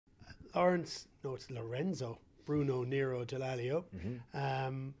it's Lorenzo, Bruno, Nero, Dallaglio.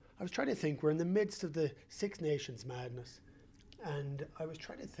 I was trying to think, we're in the midst of the Six Nations madness, and I was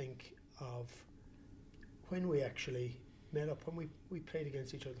trying to think of when we actually met up, when we played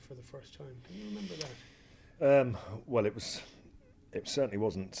against each other for the first time. Can you remember that? Well, it certainly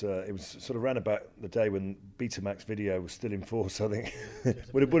wasn't. It was sort of around about the day when Betamax video was still in force. I think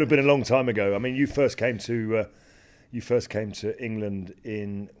would have been a long time ago. I mean, you first came to England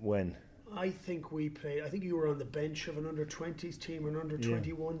in when? I think we played. I think you were on the bench of an under-20s team or an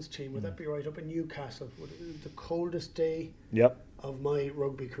under-21s team. Would that be right? Up in Newcastle, the coldest day of my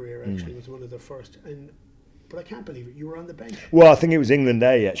rugby career. Actually, was one of the first. But I can't believe it. You were on the bench. Well, I think it was England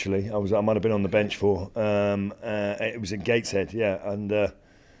Day actually. I might have been on the bench for. It was in Gateshead, and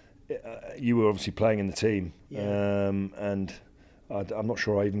you were obviously playing in the team. And I'm not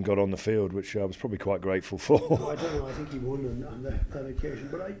sure I even got on the field, which I was probably quite grateful for. No, I don't know. I think you won on that occasion.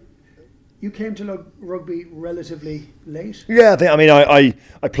 But you came to rugby relatively late. Yeah,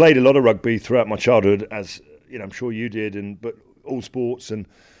 I played a lot of rugby throughout my childhood, as you know, I'm sure you did, but all sports. And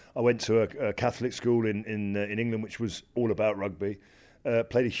I went to a Catholic school in England, which was all about rugby.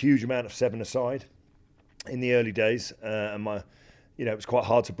 Played a huge amount of seven-a-side in the early days, and it was quite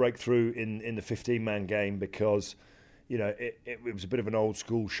hard to break through in the 15-man game because, it was a bit of an old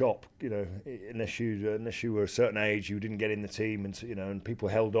school shop. Unless you were a certain age, you didn't get in the team, and people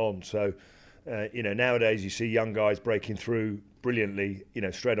held on. So, nowadays you see young guys breaking through brilliantly,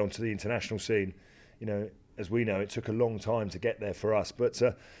 straight onto the international scene. As we know, it took a long time to get there for us, but.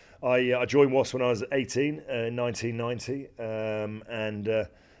 I joined Wasps when I was 18 in 1990, and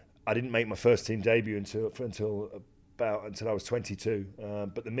I didn't make my first team debut until I was 22.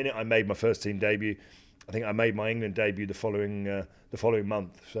 But the minute I made my first team debut, I think I made my England debut the following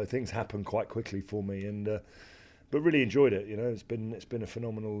month. So things happened quite quickly for me, but really enjoyed it. It's been a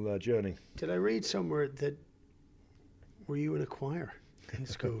phenomenal journey. Did I read somewhere that were you in a choir in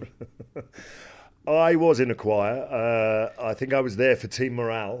school? I was in a choir. I think I was there for team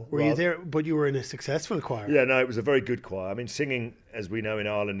morale. Were you there, but you were in a successful choir? Yeah, no, it was a very good choir. I mean, singing, as we know in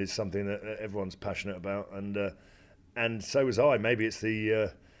Ireland, is something that everyone's passionate about, and so was I. Maybe it's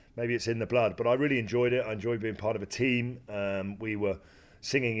in the blood, but I really enjoyed it. I enjoyed being part of a team. We were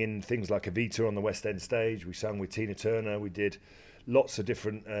singing in things like Evita on the West End stage. We sang with Tina Turner. We did lots of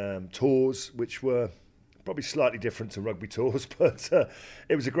different tours, which were probably slightly different to rugby tours, but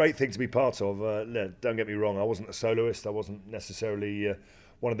it was a great thing to be part of. Don't get me wrong, I wasn't a soloist. I wasn't necessarily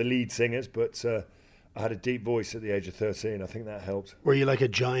one of the lead singers, but I had a deep voice at the age of 13. I think that helped. Were you like a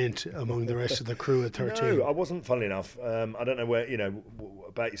giant among the rest of the crew at 13? No, I wasn't, funnily enough. I don't know where,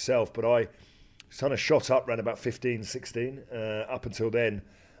 about yourself, but I kind of shot up around about 15, 16. Up until then,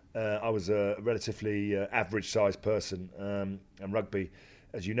 I was a relatively average-sized person, and rugby,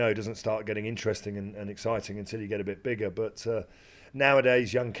 as you know, doesn't start getting interesting and exciting until you get a bit bigger. But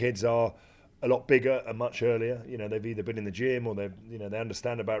nowadays, young kids are a lot bigger and much earlier. They've either been in the gym or they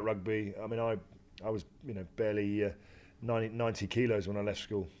understand about rugby. I mean, I was barely 90 kilos when I left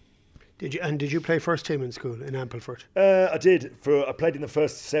school. Did you play first team in school in Ampleford? I did. I played in the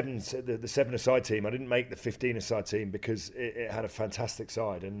first the seven-a-side team. I didn't make the 15-a-side team because it had a fantastic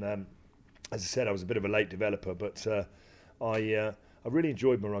side. And as I said, I was a bit of a late developer, but I really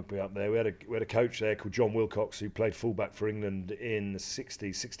enjoyed my rugby up there. We had a coach there called John Wilcox who played fullback for England in the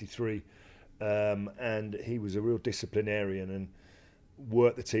 60s, 63, and he was a real disciplinarian and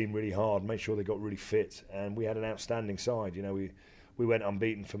worked the team really hard, made sure they got really fit, and we had an outstanding side. We went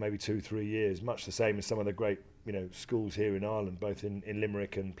unbeaten for maybe 2-3 years, much the same as some of the great schools here in Ireland, both in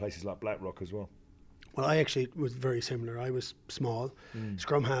Limerick and places like Blackrock as well. Well, I actually was very similar. I was small,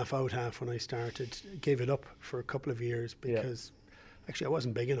 scrum half, out half when I started. Gave it up for a couple of years because actually I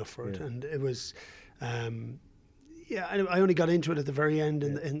wasn't big enough for it, and it was I only got into it at the very end,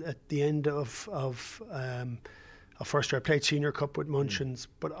 and at the end of first year I played senior cup with Munchins,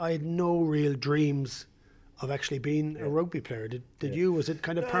 but I had no real dreams of actually being a rugby player. Did you? Was it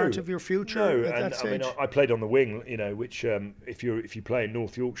kind of part of your future at that stage? I mean, I played on the wing, which if you play in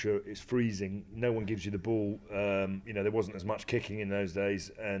North Yorkshire, it's freezing. No one gives you the ball. There wasn't as much kicking in those days,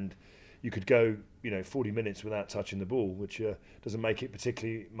 and you could go 40 minutes without touching the ball, which doesn't make it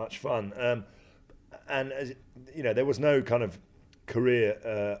particularly much fun. And as there was no kind of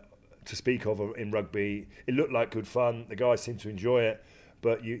career to speak of in rugby. It looked like good fun. The guys seemed to enjoy it.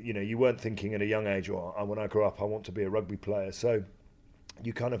 But you weren't thinking at a young age, when I grow up, I want to be a rugby player. So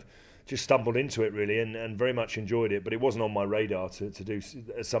you kind of just stumbled into it really, and very much enjoyed it. But it wasn't on my radar to do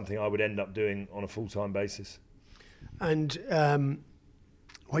as something I would end up doing on a full-time basis. And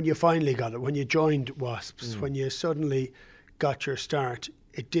when you finally got it, when you joined Wasps, when you suddenly got your start,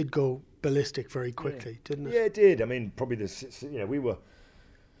 it did go ballistic very quickly, didn't it? Yeah, it did. I mean, probably we were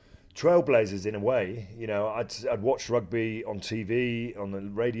trailblazers in a way. I'd watched rugby on TV, on the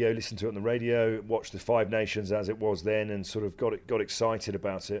radio, listened to it on the radio, watched the Five Nations as it was then, and sort of got excited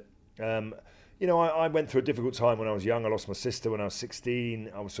about it. I went through a difficult time when I was young. I lost my sister when I was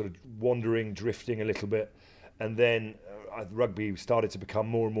 16. I was sort of wandering, drifting a little bit, and then rugby started to become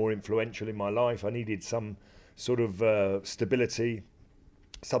more and more influential in my life. I needed some sort of stability,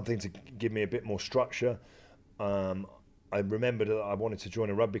 something to give me a bit more structure. I remembered that I wanted to join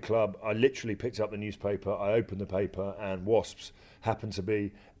a rugby club. I literally picked up the newspaper, I opened the paper, and Wasps happened to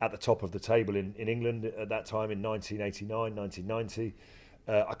be at the top of the table in England at that time in 1989, 1990.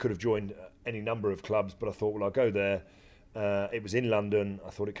 I could have joined any number of clubs, but I thought, well, I'll go there. It was in London. I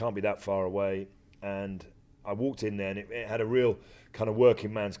thought it can't be that far away. And I walked in there, and it had a real kind of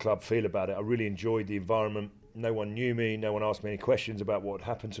working man's club feel about it. I really enjoyed the environment. No one knew me. No one asked me any questions about what had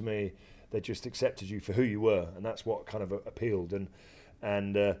happened to me. They just accepted you for who you were, and that's what kind of appealed.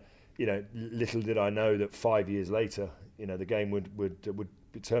 And little did I know that 5 years later, the game would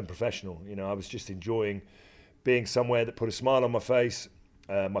turn professional. I was just enjoying being somewhere that put a smile on my face.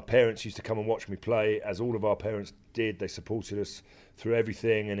 My parents used to come and watch me play, as all of our parents did. They supported us through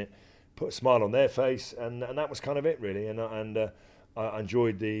everything, and it put a smile on their face, and that was kind of it, really. And I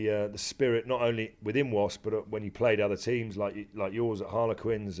enjoyed the spirit, not only within Wasp, but when you played other teams like yours at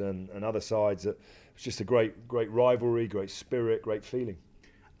Harlequins and other sides. It was just a great rivalry, great spirit, great feeling.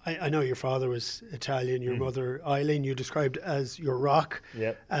 I know your father was Italian, your mother, Eileen, you described as your rock,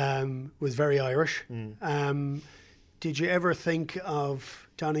 was very Irish. Did you ever think of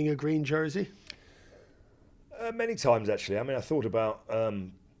donning a green jersey? Many times, actually. I mean, I thought about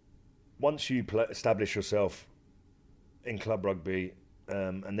once you establish yourself in club rugby,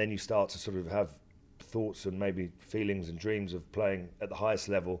 and then you start to sort of have thoughts and maybe feelings and dreams of playing at the highest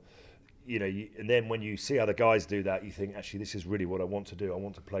level, and then when you see other guys do that, you think, actually, this is really what I want to do. I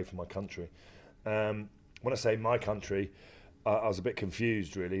want to play for my country. When I say my country, I was a bit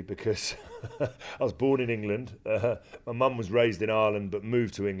confused, really, because I was born in England. My mum was raised in Ireland but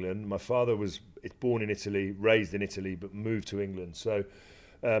moved to England. My father was born in Italy, raised in Italy but moved to England. So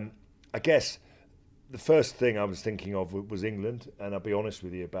I guess the first thing I was thinking of was England, and I'll be honest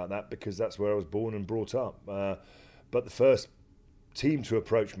with you about that, because that's where I was born and brought up. But the first team to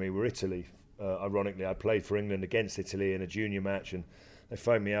approach me were Italy. Ironically, I played for England against Italy in a junior match, and they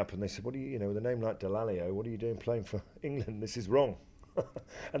phoned me up and they said, "What do you, with a name like Dallaglio, what are you doing playing for England? This is wrong."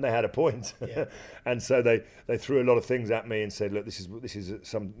 And they had a point. Yeah. And so they threw a lot of things at me and said, "Look, this is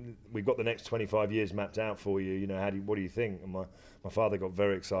we've got the next 25 years mapped out for you. What do you think?" And my father got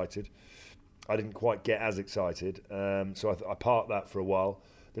very excited. I didn't quite get as excited, so I parked that for a while.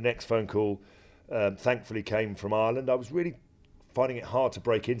 The next phone call, thankfully, came from Ireland. I was really finding it hard to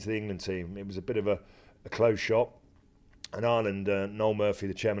break into the England team. It was a bit of a closed shop. And Ireland, Noel Murphy,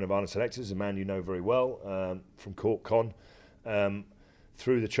 the chairman of Ireland Selectors, a man you know very well, from Cork Con,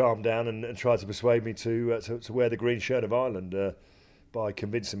 threw the charm down and tried to persuade me to wear the green shirt of Ireland by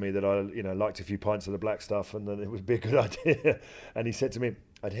convincing me that I liked a few pints of the black stuff and that it would be a good idea. And he said to me,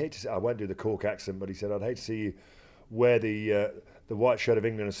 I won't do the Cork accent, but he said, "I'd hate to see you wear the white shirt of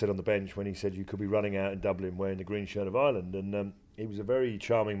England and sit on the bench," when he said you could be running out in Dublin wearing the green shirt of Ireland. And he was a very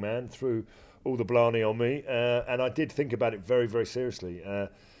charming man, threw all the blarney on me, and I did think about it very, very seriously. I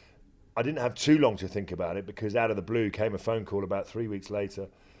didn't have too long to think about it, because out of the blue came a phone call about 3 weeks later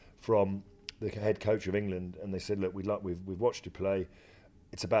from the head coach of England, and they said, "Look, we've watched you play.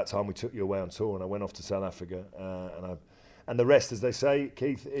 It's about time we took you away on tour." And I went off to South Africa, and the rest, as they say,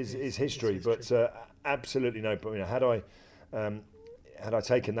 Keith, is history. But absolutely no. Had I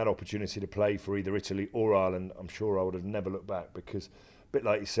taken that opportunity to play for either Italy or Ireland, I'm sure I would have never looked back, because a bit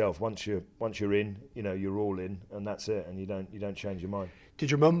like yourself, once you're in, you're all in, and that's it, and you don't change your mind. Did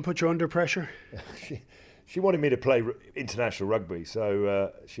your mum put you under pressure? She wanted me to play international rugby,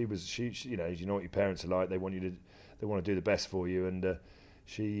 so she you know what your parents are like. They want to do the best for you, and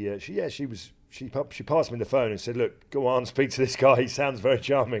she passed me the phone and said, "Look, go on, speak to this guy. He sounds very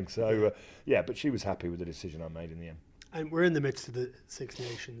charming." So but she was happy with the decision I made in the end. And we're in the midst of the Six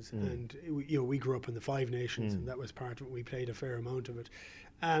Nations, and we grew up in the Five Nations, and that was part of it. We played a fair amount of it.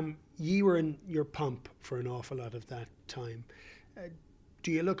 You were in your pomp for an awful lot of that time.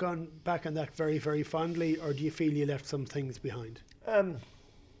 Do you look back on that very, very fondly, or do you feel you left some things behind?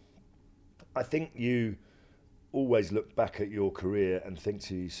 I think you always look back at your career and think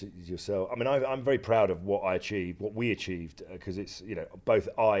to yourself, I mean, I'm very proud of what we achieved, because it's, both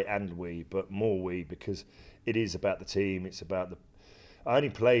I and we, but more we, because it is about the team. It's about I only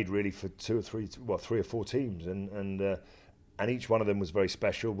played really for three or four teams, and and each one of them was very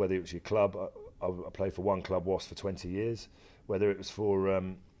special. Whether it was your club, I played for one club, Wasps, for 20 years. Whether it was for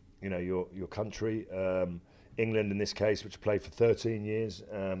your country, England in this case, which I played for 13 years,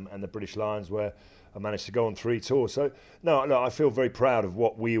 and the British Lions, where I managed to go on 3 tours. So no, I feel very proud of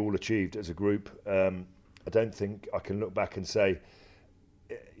what we all achieved as a group. I don't think I can look back and say,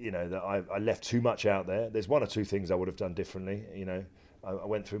 that I left too much out there. There's 1 or 2 things I would have done differently. I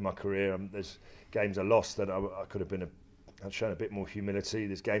went through my career. There's games I lost that I could have I'd shown a bit more humility.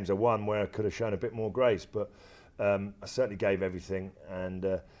 There's games I won where I could have shown a bit more grace. But I certainly gave everything, and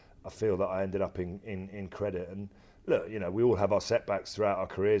I feel that I ended up in credit. And look, we all have our setbacks throughout our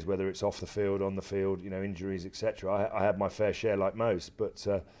careers, whether it's off the field, on the field, injuries, etc. I had my fair share, like most, but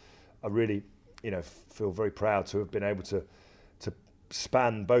I really, feel very proud to have been able to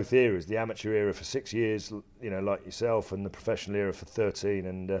span both eras, the amateur era for 6 years, like yourself, and the professional era for 13,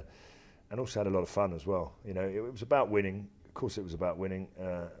 and also had a lot of fun as well. It was about winning. Of course, it was about winning,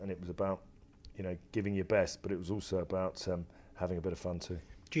 and it was about giving your best, but it was also about having a bit of fun too.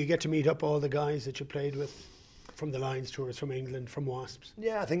 Do you get to meet up all the guys that you played with from the Lions tours, from England, from Wasps?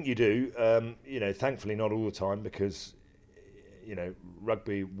 Yeah, I think you do. Thankfully not all the time, because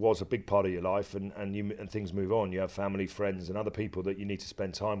rugby was a big part of your life, and things move on. You have family, friends, and other people that you need to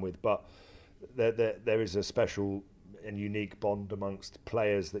spend time with. But there is a special and unique bond amongst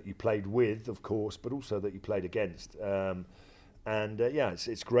players that you played with, of course, but also that you played against.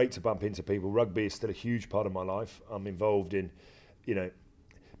 It's great to bump into people. Rugby is still a huge part of my life. I'm involved in,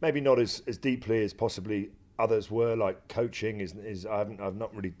 maybe not as deeply as possibly others were. Like coaching I've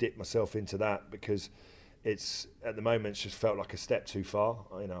not really dipped myself into that, because it's at the moment it's just felt like a step too far.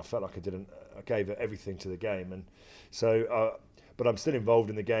 I felt like I gave everything to the game, and so but I'm still involved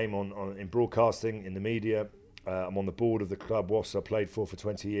in the game in broadcasting, in the media. I'm on the board of the club Wasps I played for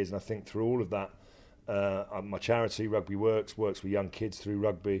 20 years, and I think through all of that, my charity Rugby works with young kids through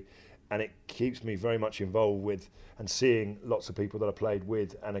rugby, and it keeps me very much involved with and seeing lots of people that I played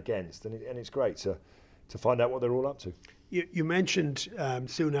with and against, and it's great to find out what they're all up to. You mentioned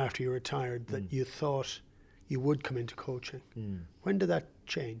soon after you retired that you thought you would come into coaching. When did that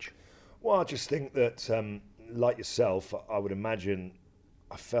change? Well, I just think that, like yourself, I would imagine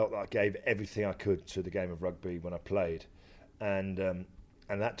I felt that I gave everything I could to the game of rugby when I played, and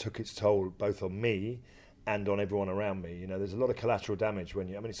that took its toll both on me and on everyone around me. There's a lot of collateral damage when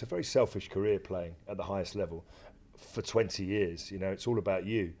it's a very selfish career playing at the highest level for 20 years. It's all about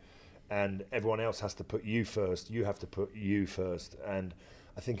you, and everyone else has to put you first. You have to put you first, and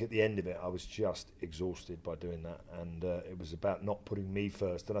I think at the end of it, I was just exhausted by doing that, and it was about not putting me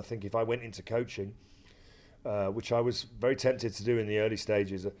first. And I think if I went into coaching, which I was very tempted to do in the early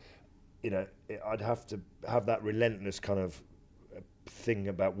stages, I'd have to have that relentless kind of thing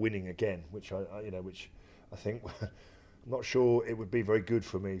about winning again, which I think I'm not sure it would be very good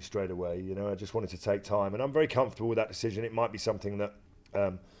for me straight away. I just wanted to take time, and I'm very comfortable with that decision. It might be something that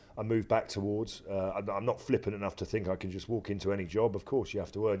I move back towards. I'm not flippant enough to think I can just walk into any job. Of course, you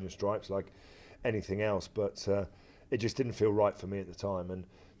have to earn your stripes like anything else, but it just didn't feel right for me at the time. And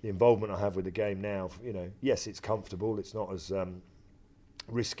the involvement I have with the game now, yes, it's comfortable. It's not as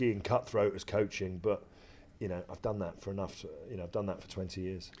risky and cutthroat as coaching, but I've done that for enough. I've done that for 20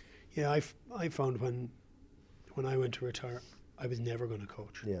 years. Yeah, I found when I went to retire, I was never going to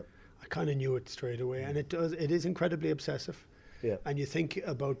coach. Yeah, I kind of knew it straight away, and it is incredibly obsessive. Yeah. And you think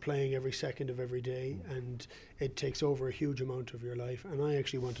about playing every second of every day, and it takes over a huge amount of your life. And I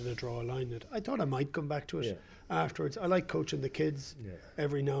actually wanted to draw a line in it. I thought I might come back to it afterwards. I like coaching the kids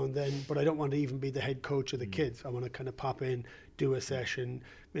every now and then, but I don't want to even be the head coach of the kids. I want to kind of pop in, do a session,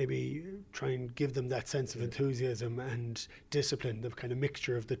 maybe try and give them that sense of enthusiasm and discipline, the kind of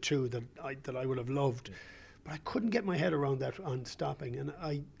mixture of the two that I would have loved. But I couldn't get my head around that on stopping. And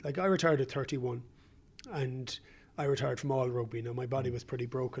I retired at 31, and I retired from all rugby. Now, my body was pretty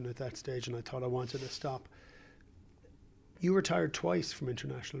broken at that stage, and I thought I wanted to stop. You retired twice from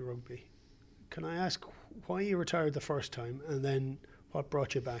international rugby. Can I ask why you retired the first time, and then what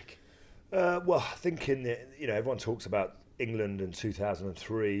brought you back? Well, I think everyone talks about England in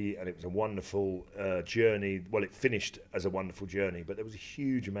 2003, and it was a wonderful journey. Well, it finished as a wonderful journey, but there was a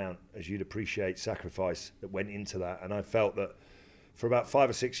huge amount, as you'd appreciate, sacrifice that went into that. And I felt that for about 5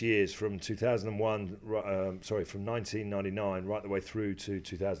 or 6 years, from 2001, from 1999 right the way through to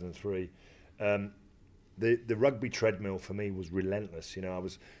 2003, the rugby treadmill for me was relentless. I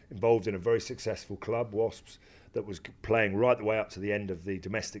was involved in a very successful club, Wasps, that was playing right the way up to the end of the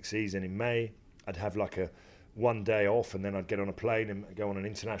domestic season in May. I'd have like one day off, and then I'd get on a plane and go on an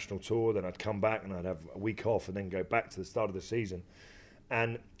international tour. Then I'd come back and I'd have a week off, and then go back to the start of the season.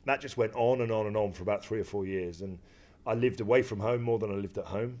 And that just went on and on and on for about 3 or 4 years. And I lived away from home more than I lived at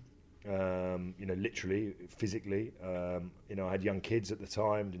home. Literally, physically. I had young kids at the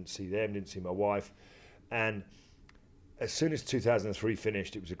time, didn't see them, didn't see my wife. And as soon as 2003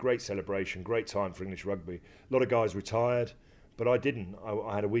 finished, it was a great celebration, great time for English rugby. A lot of guys retired, but I didn't.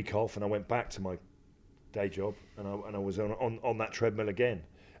 I had a week off and I went back to my day job, and I was on that treadmill again.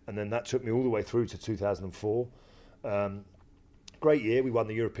 And then that took me all the way through to 2004. Great year. We won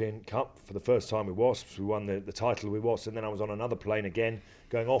the European Cup for the first time with Wasps. We won the title with Wasps, and then I was on another plane again,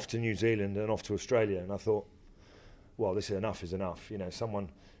 going off to New Zealand and off to Australia. And I thought, well, this is enough. Someone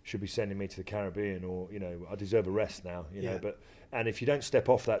should be sending me to the Caribbean, or I deserve a rest now. And if you don't step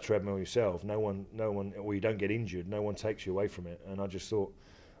off that treadmill yourself, no one, or you don't get injured, no one takes you away from it. And I just thought,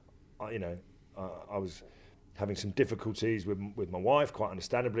 I was having some difficulties with my wife, quite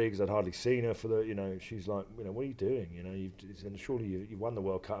understandably, because I'd hardly seen her for she's like, what are you doing? Surely you won the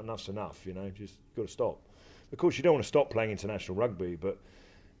World Cup, enough's enough, just got to stop. Of course, you don't want to stop playing international rugby, but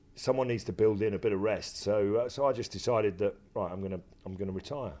someone needs to build in a bit of rest. So I just decided that, right, I'm gonna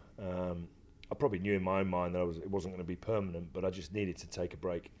retire. I probably knew in my own mind that it wasn't going to be permanent, but I just needed to take a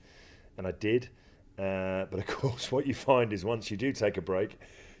break, and I did. But of course, what you find is once you do take a break,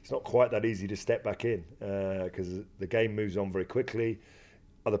 it's not quite that easy to step back in, because the game moves on very quickly.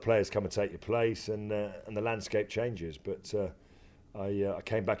 Other players come and take your place, and the landscape changes. But I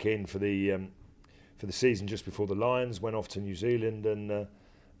came back in for the season just before the Lions, went off to New Zealand, and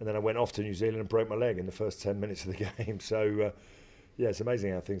then I went off to New Zealand and broke my leg in the first 10 minutes of the game. So it's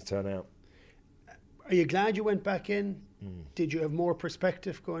amazing how things turn out. Are you glad you went back in? Did you have more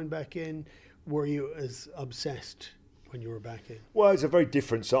perspective going back in? Were you as obsessed when you were back in? Well, it's a very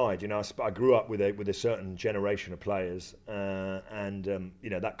different side. I grew up with a certain generation of players, and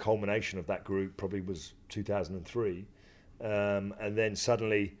that culmination of that group probably was 2003, and then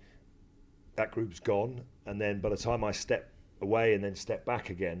suddenly that group's gone, and then by the time I step away and then step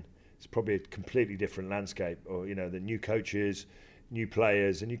back again, it's probably a completely different landscape. Or the new coaches, new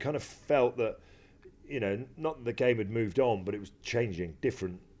players, and you kind of felt that not that the game had moved on, but it was changing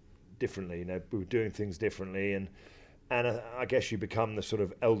differently. We were doing things differently, and I guess you become the sort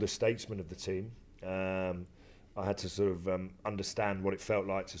of elder statesman of the team. I had to sort of understand what it felt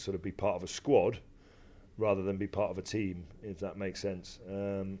like to sort of be part of a squad rather than be part of a team, if that makes sense.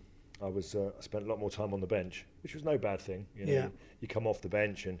 I spent a lot more time on the bench, which was no bad thing. You come off the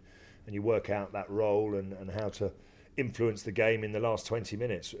bench and you work out that role and how to influence the game in the last 20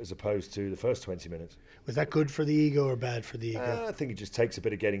 minutes as opposed to the first 20 minutes. Was that good for the ego or bad for the ego? I think it just takes a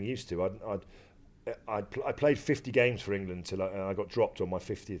bit of getting used to. I played 50 games for England till I got dropped on my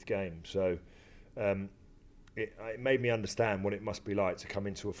 50th game. So it made me understand what it must be like to come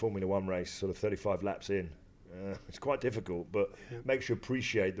into a Formula One race sort of 35 laps in. It's quite difficult, but makes you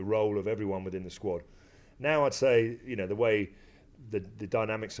appreciate the role of everyone within the squad. Now I'd say, the way the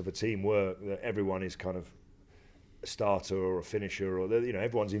dynamics of a team work, that everyone is kind of a starter or a finisher, or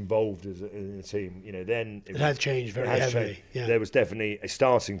everyone's involved in a team. Then it has changed very heavily. Yeah. There was definitely a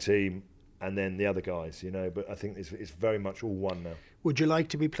starting team, and then the other guys. But I think it's very much all one now. Would you like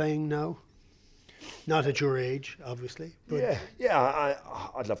to be playing now? Not at your age, obviously. But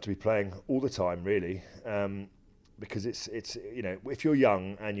I'd love to be playing all the time, really, because it's if you're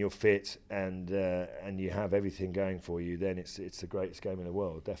young and you're fit and you have everything going for you, then it's the greatest game in the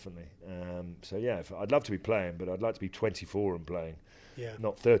world, definitely. I'd love to be playing, but I'd like to be 24 and playing,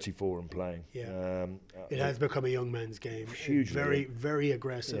 not 34 and playing. It has become a young man's game. Hugely, very, very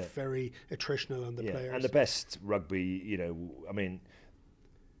aggressive, very attritional on the players. And the best rugby,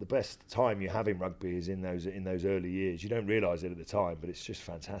 the best time you have in rugby is in those early years. You don't realise it at the time, but it's just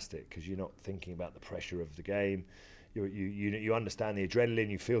fantastic because you're not thinking about the pressure of the game. You understand the adrenaline,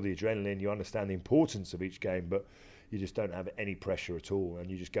 you feel the adrenaline, you understand the importance of each game, but you just don't have any pressure at all,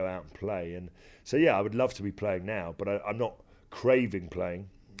 and you just go out and play. And so, I would love to be playing now, but I'm not craving playing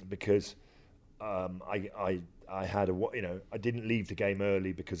because I didn't leave the game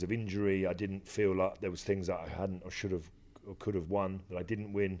early because of injury. I didn't feel like there was things that I hadn't or should have or could have won that I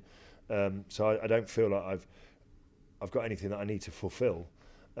didn't win. So I don't feel like I've got anything that I need to fulfil.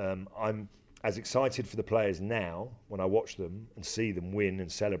 I'm as excited for the players now when I watch them and see them win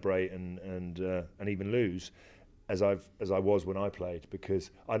and celebrate and even lose as I was when I played,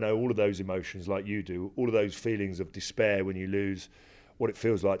 because I know all of those emotions like you do, all of those feelings of despair when you lose, what it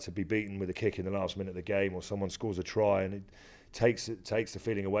feels like to be beaten with a kick in the last minute of the game, or someone scores a try and it takes the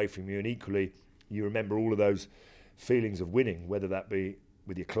feeling away from you, and equally you remember all of those feelings of winning, whether that be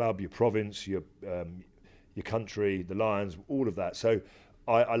with your club, your province, your country, the Lions, all of that. So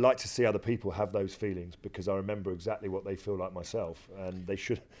I like to see other people have those feelings because I remember exactly what they feel like myself, and they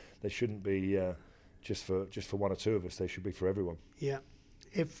shouldn't be just for one or two of us. They should be for everyone. Yeah.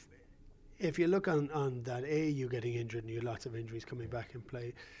 If you look on that, you getting injured and you lots of injuries coming back in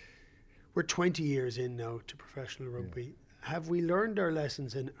play. We're 20 years in now to professional rugby. Yeah. Have we learned our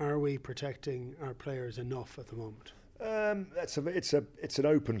lessons, and are we protecting our players enough at the moment? It's an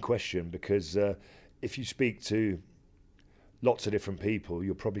open question, because if you speak to lots of different people,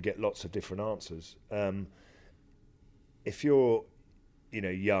 you'll probably get lots of different answers. If you're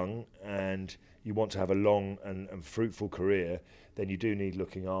young and you want to have a long and fruitful career, then you do need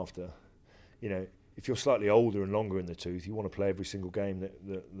looking after. If you're slightly older and longer in the tooth, you want to play every single game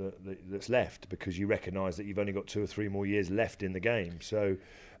that's left, because you recognise that you've only got 2 or 3 more years left in the game. So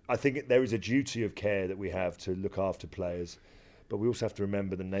I think there is a duty of care that we have to look after players, but we also have to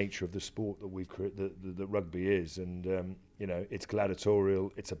remember the nature of the sport that rugby is, and it's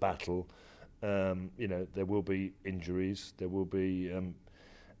gladiatorial, it's a battle. There will be injuries, there will be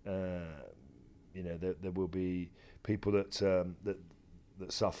there will be people that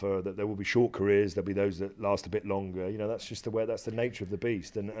suffer, that there will be short careers, there'll be those that last a bit longer. That's just that's the nature of the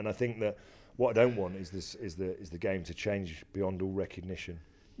beast, and I think that what I don't want is the game to change beyond all recognition.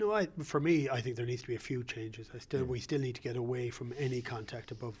 No, for me, I think there needs to be a few changes. We still need to get away from any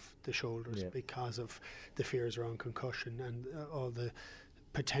contact above the shoulders, because of the fears around concussion and all the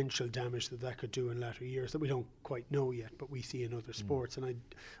potential damage that could do in latter years that we don't quite know yet, but we see in other sports. And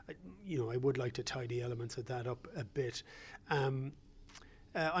I would like to tidy elements of that up a bit. I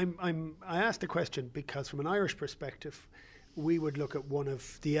asked the question because, from an Irish perspective, we would look at one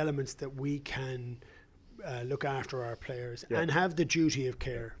of the elements that we can look after our players and have the duty of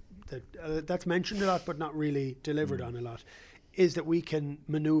care that's mentioned a lot but not really delivered on a lot, is that we can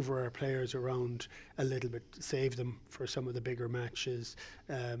manoeuvre our players around a little bit, save them for some of the bigger matches,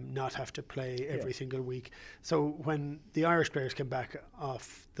 not have to play every single week. So when the Irish players came back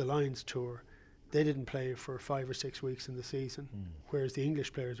off the Lions tour, they didn't play for 5 or 6 weeks in the season, whereas the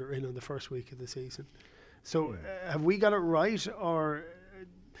English players were in on the first week of the season. So have we got it right, or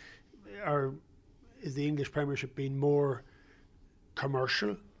is the English Premiership being more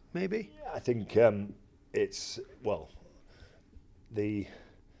commercial, maybe? I think the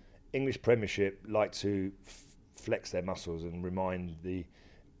English Premiership like to flex their muscles and remind the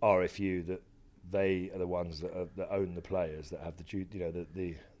RFU that they are the ones that own the players, that have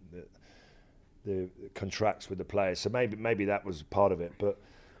the contracts with the players. So maybe that was part of it, but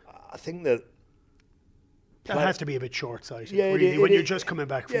I think that has to be a bit short-sighted, really, when you're just coming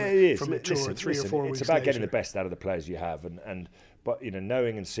back from a tour 3 or 4 weeks It's about later. getting the best out of the players you have, but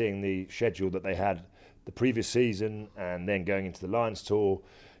knowing and seeing the schedule that they had the previous season, and then going into the Lions tour,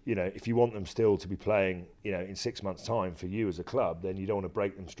 if you want them still to be playing, in 6 months' time for you as a club, then you don't want to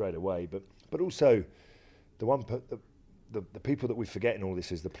break them straight away. But also, the people that we forget in all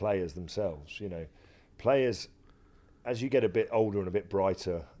this is the players themselves. Players, as you get a bit older and a bit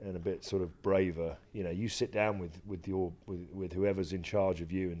brighter and a bit sort of braver, you sit down with whoever's in charge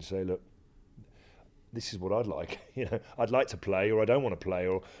of you and say, look, this is what I'd like. I'd like to play, or I don't want to play,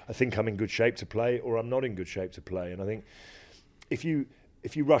 or I think I'm in good shape to play, or I'm not in good shape to play. And I think if you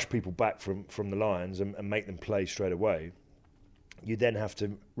rush people back from the Lions and make them play straight away, you then have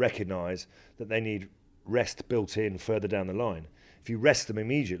to recognise that they need rest built in further down the line. If you rest them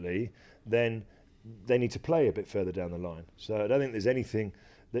immediately, then they need to play a bit further down the line. So I don't think there's anything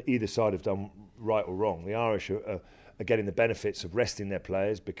that either side have done right or wrong. The Irish are getting the benefits of resting their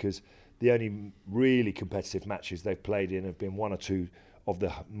players, because the only really competitive matches they've played in have been 1 or 2 of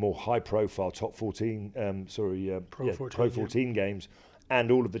the more high-profile top 14, Pro 14 games,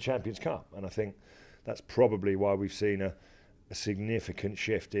 and all of the Champions Cup. And I think that's probably why we've seen a significant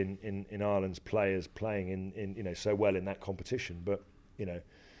shift in Ireland's players playing in so well in that competition. But a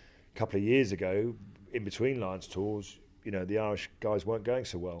couple of years ago, in between Lions tours, the Irish guys weren't going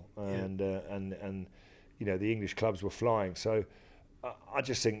so well, and the English clubs were flying. So I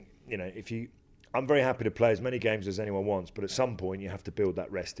just think I'm very happy to play as many games as anyone wants, but at some point you have to build that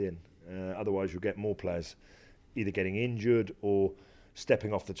rest in. Otherwise, you'll get more players either getting injured or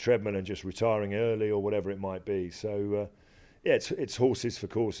stepping off the treadmill and just retiring early, or whatever it might be. So it's horses for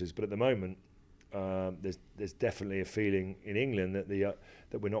courses. But at the moment, there's definitely a feeling in England that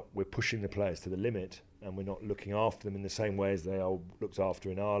we're pushing the players to the limit, and we're not looking after them in the same way as they are looked after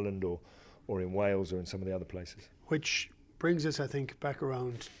in Ireland or in Wales or in some of the other places. Which brings us, I think, back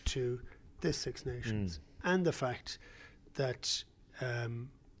around to this Six Nations and the fact that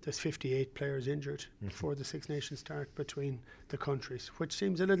there's 58 players injured before the Six Nations start between the countries, which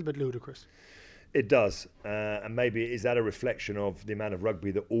seems a little bit ludicrous. It does, and maybe is that a reflection of the amount of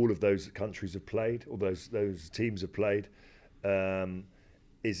rugby that all of those countries have played, or those teams have played?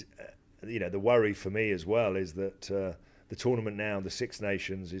 the worry for me as well is that the tournament now, the Six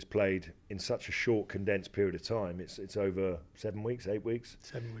Nations, is played in such a short, condensed period of time. It's over 7 weeks, 8 weeks?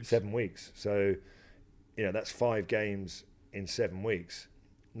 7 weeks. 7 weeks. So, that's 5 games in 7 weeks.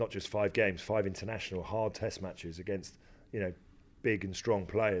 Not just 5 games, 5 international hard test matches against, big and strong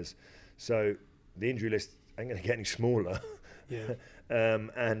players. So the injury list ain't going to get any smaller. Yeah.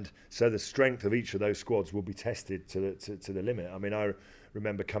 And so the strength of each of those squads will be tested to the limit. I mean, I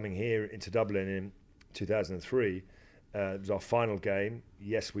remember coming here into Dublin in 2003. It was our final game.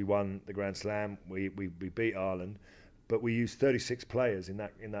 Yes, we won the Grand Slam. We beat Ireland, but we used 36 players in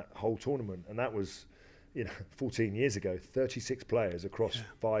that whole tournament, and that was 14 years ago. 36 players across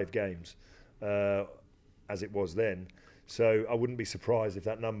 5 games, as it was then. So I wouldn't be surprised if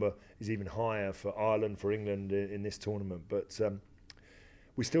that number is even higher for Ireland, for England in this tournament. But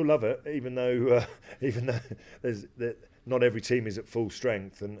we still love it, even though not every team is at full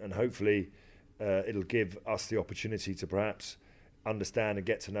strength, and hopefully it'll give us the opportunity to perhaps understand and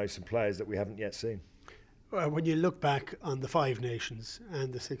get to know some players that we haven't yet seen. When you look back on the 5 nations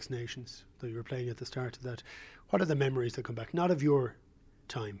and the 6 nations that you were playing at the start of that, what are the memories that come back? Not of your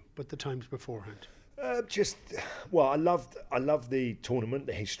time, but the times beforehand. I love the tournament,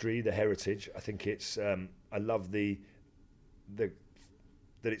 the history, the heritage. I think it's I love that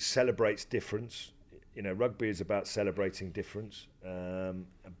it celebrates difference. Rugby is about celebrating difference,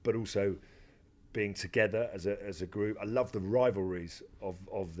 but also being together as a group. I love the rivalries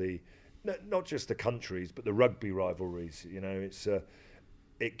of the not just the countries, but the rugby rivalries.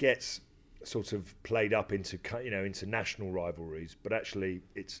 It gets sort of played up into national rivalries, but actually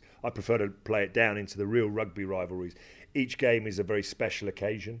I prefer to play it down into the real rugby rivalries. Each game is a very special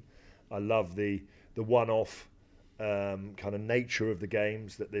occasion. I love the one-off kind of nature of the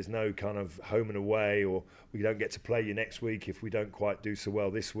games, that there's no kind of home and away, or we don't get to play you next week if we don't quite do so well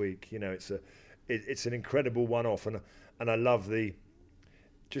this week. It's an incredible one-off, and I love the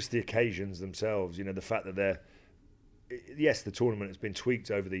occasions themselves. The fact that yes, the tournament has been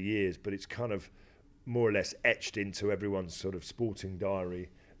tweaked over the years, but it's kind of more or less etched into everyone's sort of sporting diary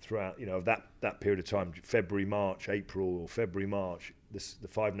throughout, that period of time, February, March, April, or February, March, the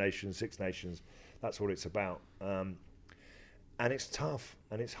 5 nations, 6 nations, that's what it's about. And it's tough,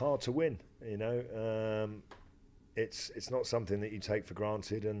 and it's hard to win, It's not something that you take for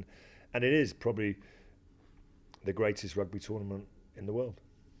granted, and it is probably the greatest rugby tournament in the world.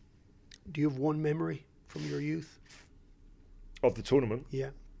 Do you have one memory from your youth? Of the tournament? Yeah.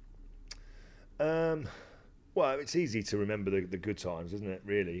 Well, it's easy to remember the good times, isn't it,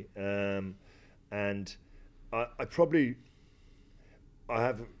 really? And I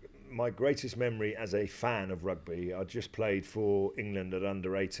have my greatest memory as a fan of rugby. I just played for England at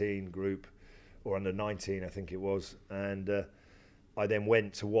under 18 group, or under 19, I think it was. And I then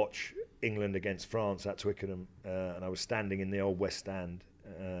went to watch England against France at Twickenham, and I was standing in the old West Stand.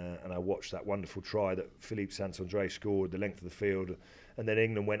 And I watched that wonderful try that Philippe Saint-André scored, the length of the field, and then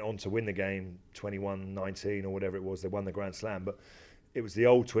England went on to win the game 21-19 or whatever it was. They won the Grand Slam, but it was the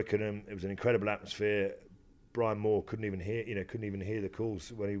old Twickenham. It was an incredible atmosphere. Brian Moore couldn't even hear the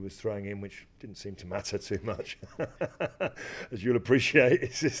calls when he was throwing in, which didn't seem to matter too much. As you'll appreciate,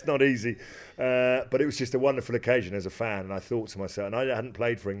 it's not easy, but it was just a wonderful occasion as a fan. And I thought to myself, and I hadn't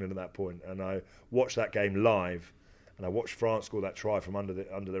played for England at that point, and I watched that game live. And I watched France score that try from under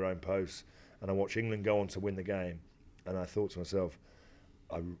their own posts, and I watched England go on to win the game. And I thought to myself,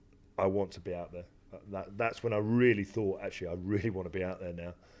 I want to be out there. That's when I really thought, actually, I really want to be out there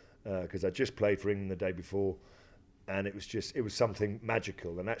now, because I just played for England the day before, and it was something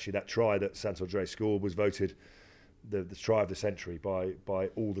magical. And actually, that try that Saint-André scored was voted the try of the century by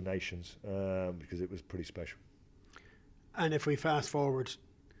all the nations, because it was pretty special. And if we fast forward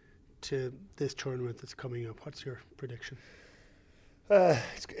to this tournament that's coming up, what's your prediction?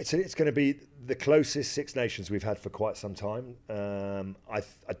 It's going to be the closest Six Nations we've had for quite some time. I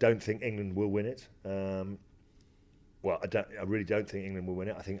don't think England will win it. Well, I really don't think England will win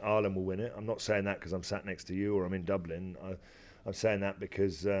it. I think Ireland will win it. I'm not saying that because I'm sat next to you or I'm in Dublin. I'm saying that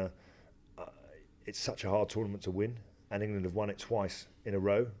because it's such a hard tournament to win, and England have won it twice in a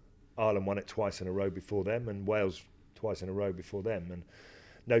row. Ireland won it twice in a row before them, and Wales twice in a row before them. And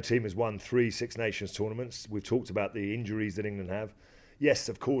no team has won 3 Six Nations tournaments. We've talked about the injuries that England have. Yes,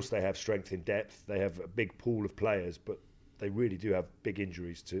 of course they have strength in depth. They have a big pool of players, but they really do have big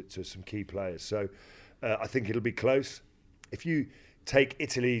injuries to some key players. So I think it'll be close. If you take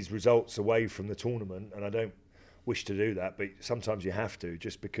Italy's results away from the tournament, and I don't wish to do that, but sometimes you have to,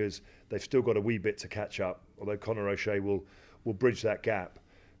 just because they've still got a wee bit to catch up, although Conor O'Shea will bridge that gap.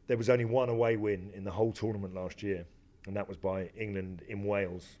 There was only one away win in the whole tournament last year, and that was by England in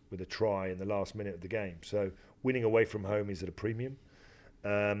Wales with a try in the last minute of the game. So winning away from home is at a premium.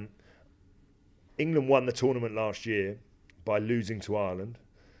 England won the tournament last year by losing to Ireland.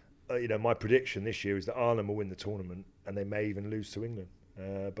 My prediction this year is that Ireland will win the tournament, and they may even lose to England.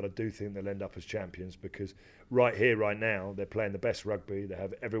 But I do think they'll end up as champions, because right here, right now, they're playing the best rugby. They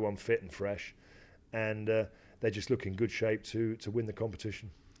have everyone fit and fresh, and they just look in good shape to win the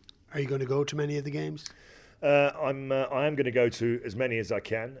competition. Are you going to go to many of the games? I am going to go to as many as I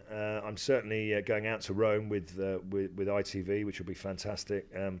can. I'm certainly going out to Rome with ITV, which will be fantastic.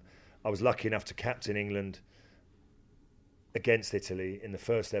 I was lucky enough to captain England against Italy in the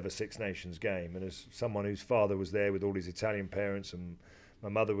first ever Six Nations game, and as someone whose father was there with all his Italian parents and my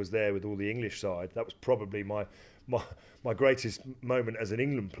mother was there with all the English side, that was probably my greatest moment as an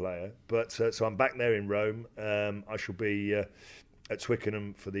England player. But so I'm back there in Rome. I shall be at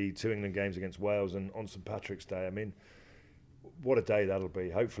Twickenham for the 2 England games against Wales, and on St Patrick's Day. I mean, what a day that'll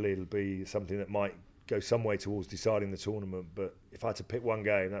be. Hopefully it'll be something that might go some way towards deciding the tournament, but if I had to pick one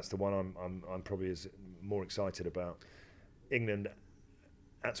game, that's the one I'm probably more excited about. England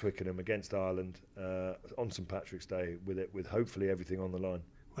at Twickenham against Ireland on St Patrick's Day, with hopefully everything on the line.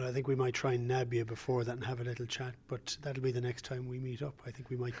 Well, I think we might try and nab you before that and have a little chat, but that'll be the next time we meet up. I think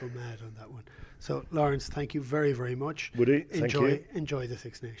we might go mad on that one. So, Lawrence, thank you very, very much. Woody, thank you. Enjoy the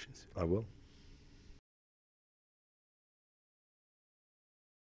Six Nations. I will.